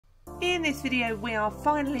In this video we are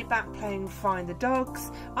finally back playing Find the Dogs.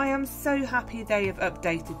 I am so happy they have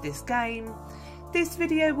updated this game. This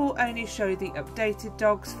video will only show the updated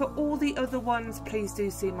dogs. For all the other ones, please do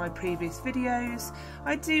see my previous videos.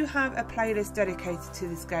 I do have a playlist dedicated to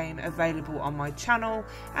this game available on my channel,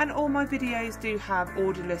 and all my videos do have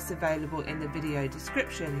order lists available in the video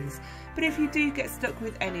descriptions. But if you do get stuck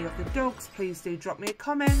with any of the dogs, please do drop me a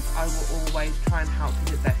comment. I will always try and help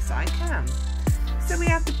you the best I can. So we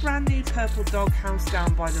have the brand new purple dog house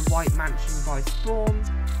down by the white mansion by Spawn.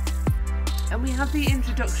 And we have the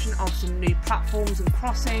introduction of some new platforms and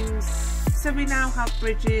crossings. So we now have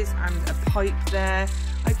bridges and a pipe there.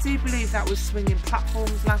 I do believe that was swinging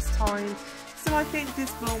platforms last time. So I think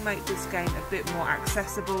this will make this game a bit more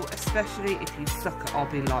accessible, especially if you suck at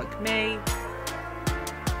obby like me.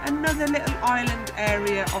 Another little island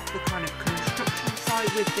area off the kind of construction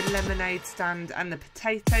site with the lemonade stand and the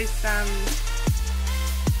potato stand.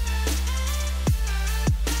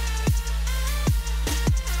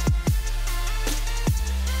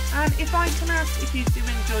 And if I can ask, if you do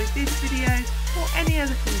enjoy this video or any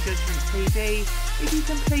other from Judgment TV, if you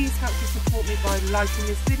can please help to support me by liking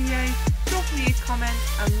this video, drop me a comment,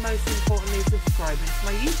 and most importantly subscribing to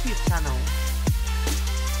my YouTube channel.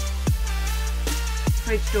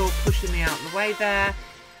 Fridge door pushing me out of the way there.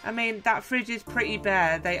 I mean, that fridge is pretty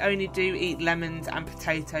bare. They only do eat lemons and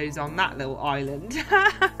potatoes on that little island.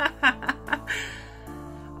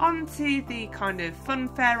 Onto the kind of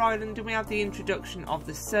funfair island, and we have the introduction of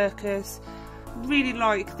the circus. Really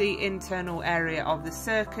like the internal area of the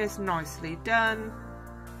circus, nicely done.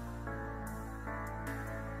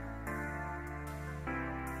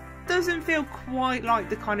 Doesn't feel quite like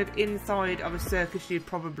the kind of inside of a circus you'd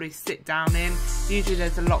probably sit down in. Usually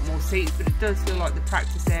there's a lot more seats, but it does feel like the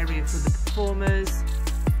practice area for the performers.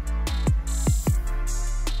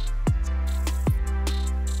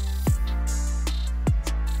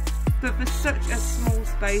 But for such a small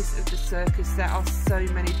space of the circus, there are so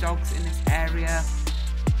many dogs in this area.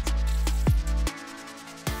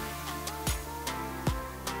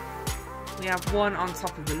 We have one on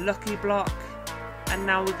top of the lucky block, and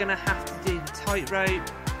now we're going to have to do the tightrope.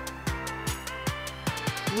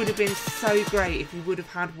 It would have been so great if you would have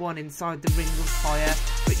had one inside the ring of fire,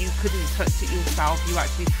 but you couldn't touch it yourself. You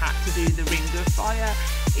actually had to do the ring of fire.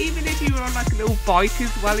 Even if you were on like a little bike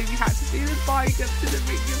as well, if you had to do the bike up to the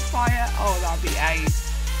ring of fire, oh, that'd be ace.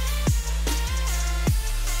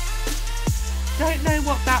 Don't know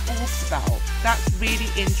what that all's about. That's really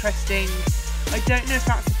interesting. I don't know if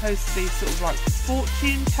that's supposed to be sort of like a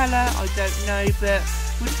fortune teller, I don't know, but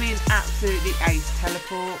would be an absolutely ace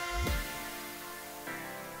teleport.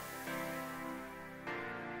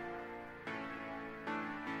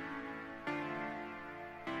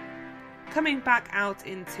 Coming back out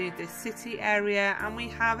into the city area, and we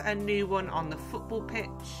have a new one on the football pitch.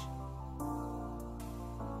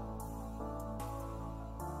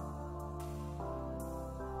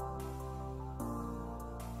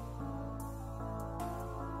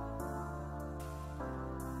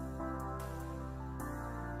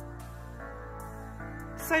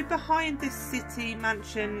 So behind this city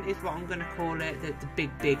mansion is what I'm going to call it, the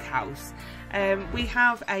big house. We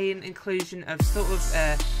have an inclusion of sort of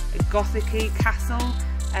a gothic-y castle.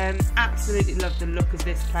 Absolutely love the look of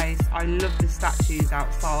this place. I love the statues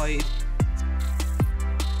outside.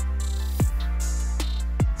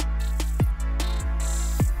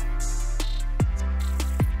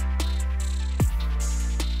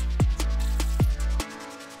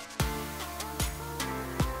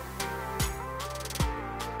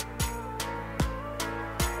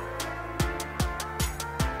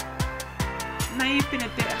 May have been a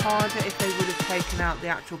bit harder if they would have taken out the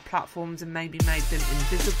actual platforms and maybe made them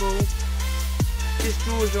invisible. Just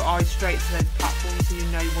draws your eye straight to those platforms so you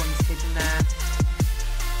know one's hidden there.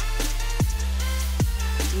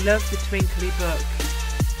 Love the twinkly book.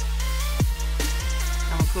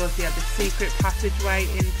 And of course you have the secret passageway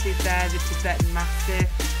into there, the Tibetan mastiff.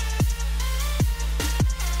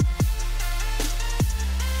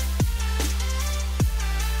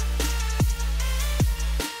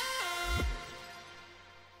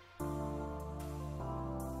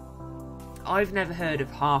 I've never heard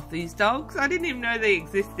of half these dogs. I didn't even know they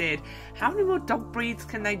existed. How many more dog breeds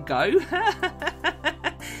can they go?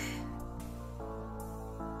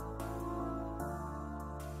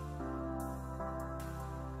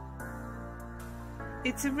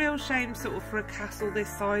 It's a real shame sort of for a castle this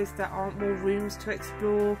size there aren't more rooms to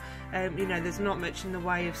explore. You know, there's not much in the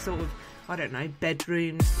way of sort of, I don't know,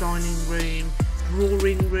 bedrooms, dining room,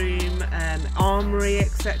 drawing room, armoury,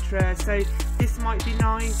 etc. So this might be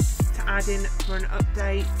nice to add in for an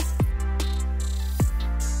update.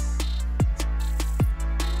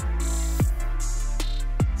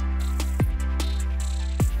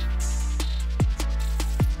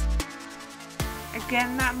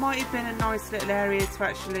 Again, that might have been a nice little area to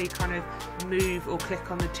actually kind of move or click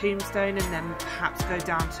on the tombstone and then perhaps go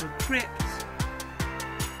down to a crypt.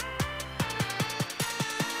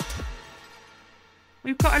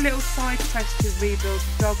 We've got a little side quest to rebuild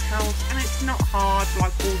the doghouse, and it's not hard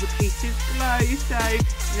like all the pieces below, so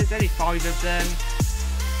there's only 5 of them.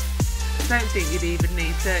 I don't think you'd even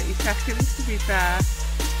need 30 seconds to be fair.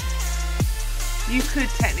 You could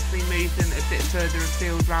technically move them a bit further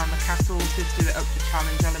afield around the castle, just to up the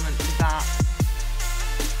challenge element of that.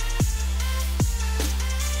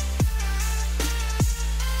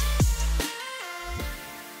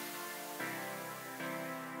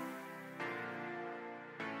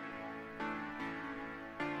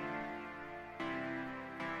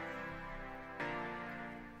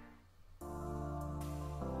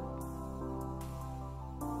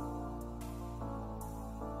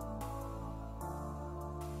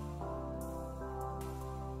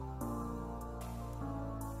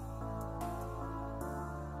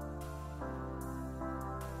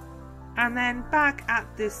 And then back at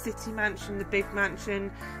the city mansion, the big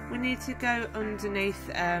mansion, we need to go underneath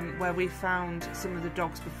where we found some of the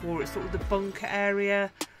dogs before. It's sort of the bunker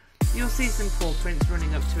area. You'll see some paw prints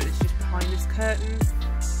running up to it. It's just behind this curtain.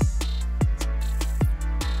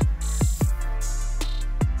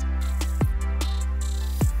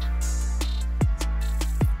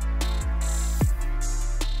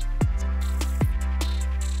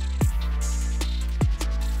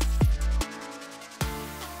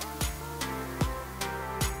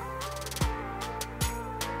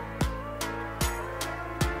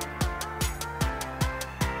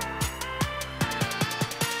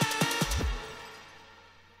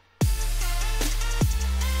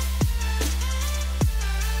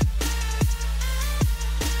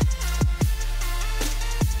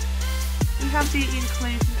 Have the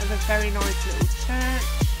inclusion of a very nice little church.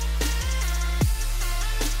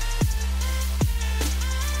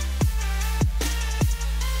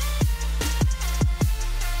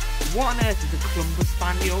 What on earth is a clumber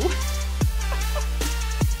spaniel?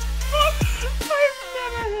 I've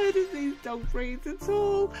never heard of these dog breeds at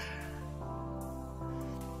all.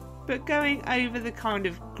 But going over the kind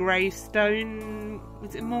of gravestone,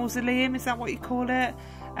 is it mausoleum, is that what you call it?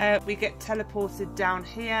 We get teleported down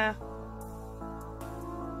here.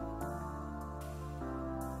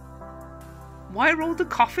 Why are all the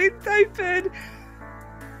coffins open?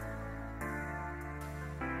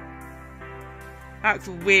 That's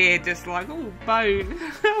weird, just like, oh, bone.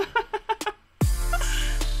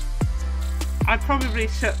 I'd probably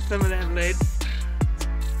shut some of them lids.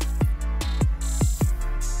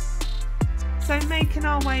 So making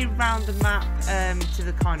our way around the map to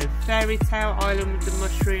the kind of fairy tale island with the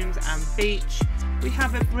mushrooms and beach. We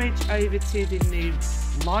have a bridge over to the new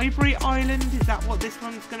library island. Is that what this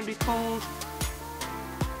one's going to be called?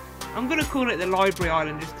 I'm going to call it the library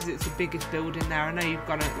island just because it's the biggest building there. I know you've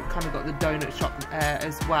got kind of got the donut shop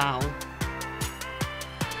as well.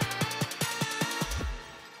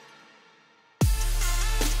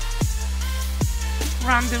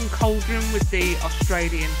 Random cauldron with the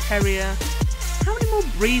Australian terrier. How many more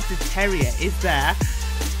breeds of terrier is there?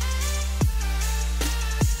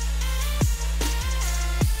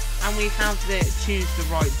 And we have the choose the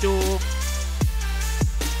right door.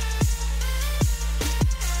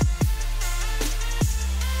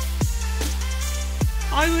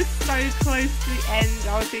 I was so close to the end.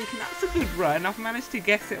 I was thinking that's a good run. I've managed to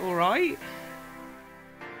guess it all right.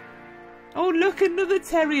 Oh look, another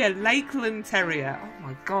terrier, Lakeland terrier. Oh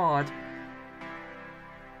my god.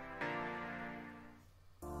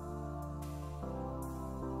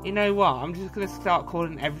 You know what? I'm just going to start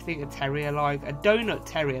calling everything a terrier, like a donut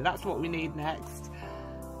terrier. That's what we need next.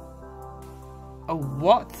 Oh,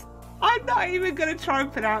 what? I'm not even going to try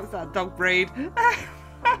and pronounce that dog breed.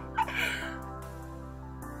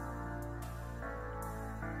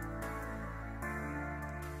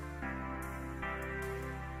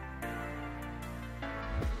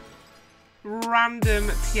 Random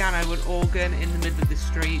piano and organ in the middle of the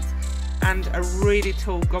street, and a really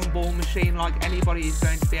tall gumball machine, like anybody is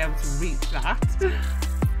going to be able to reach that.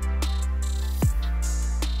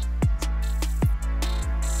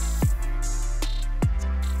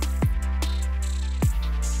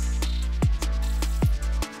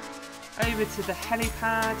 Over to the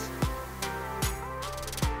helipad.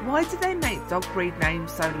 Why do they make dog breed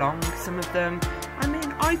names so long, some of them? I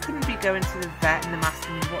mean, I couldn't be going to the vet and them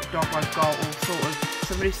asking me what dog I've got, or sort of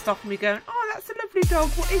somebody stopping me going, oh, that's a lovely dog,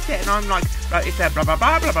 what is it? And I'm like, right, it's a blah blah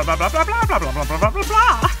blah blah blah blah blah blah blah blah blah blah blah blah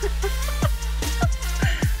blah.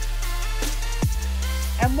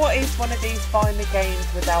 And what is one of these finder games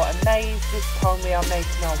without a maze. This time we are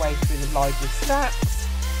making our way through the library stacks.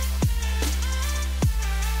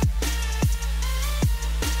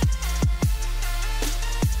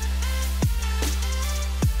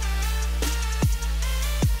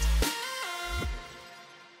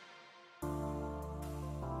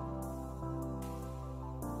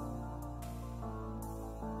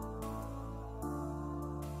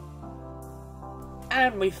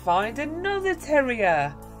 And we find another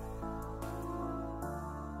terrier.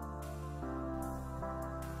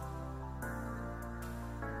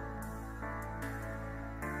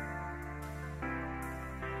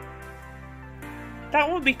 That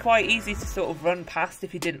would be quite easy to sort of run past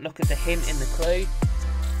if you didn't look at the hint in the clue.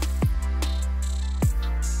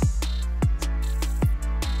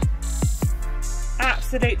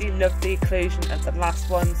 Absolutely love the inclusion of the last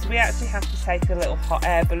one, so we actually have to take a little hot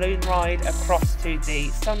air balloon ride across to the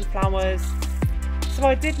sunflowers. So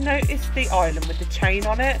I did notice the island with the chain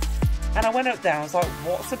on it, and I went up there and I was like,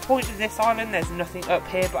 what's the point of this island? There's nothing up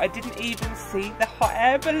here, but I didn't even see the hot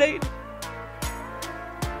air balloon.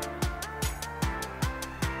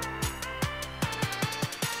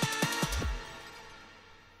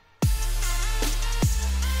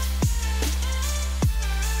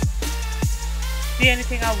 The only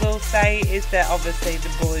thing I will say is that obviously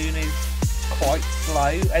the balloon is quite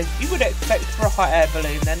slow, as you would expect for a hot air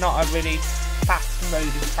balloon. They're not a really fast mode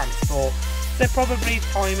of transport, so probably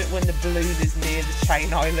time it when the balloon is near the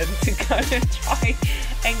chain island to go and try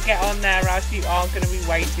and get on there, as you are going to be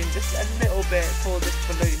waiting just a little bit for this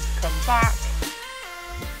balloon to come back.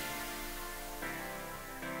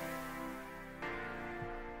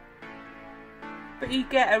 But you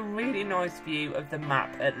get a really nice view of the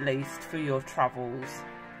map, at least for your travels.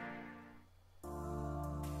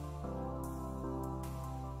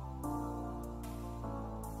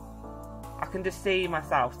 I can just see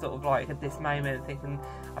myself sort of like at this moment thinking,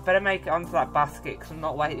 I better make it onto that basket because I'm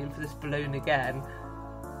not waiting for this balloon again.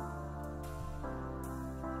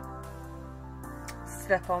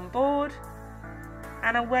 Step on board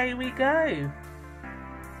and away we go.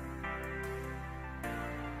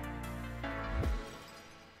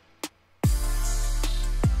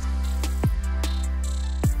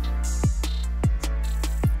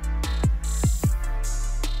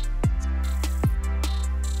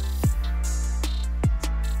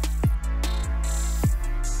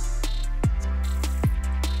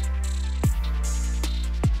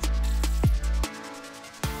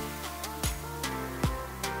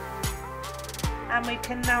 And we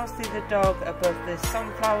can now see the dog above the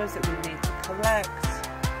sunflowers that we need to collect.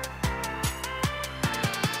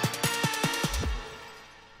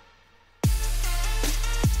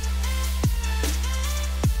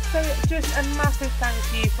 So just a massive thank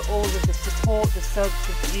you for all of the support, the subs,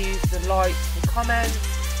 the views, the likes, the comments.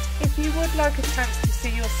 If you would like a chance to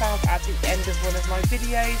see yourself at the end of one of my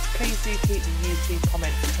videos, please do keep the YouTube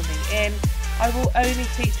comments coming in. I will only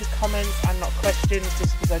feature comments and not questions,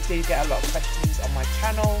 just because I do get a lot of questions on my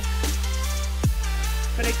channel.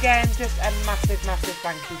 But again, just a massive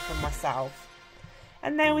thank you from myself.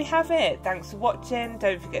 And there we have it. Thanks for watching.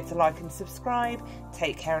 Don't forget to like and subscribe.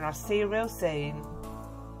 Take care and I'll see you real soon.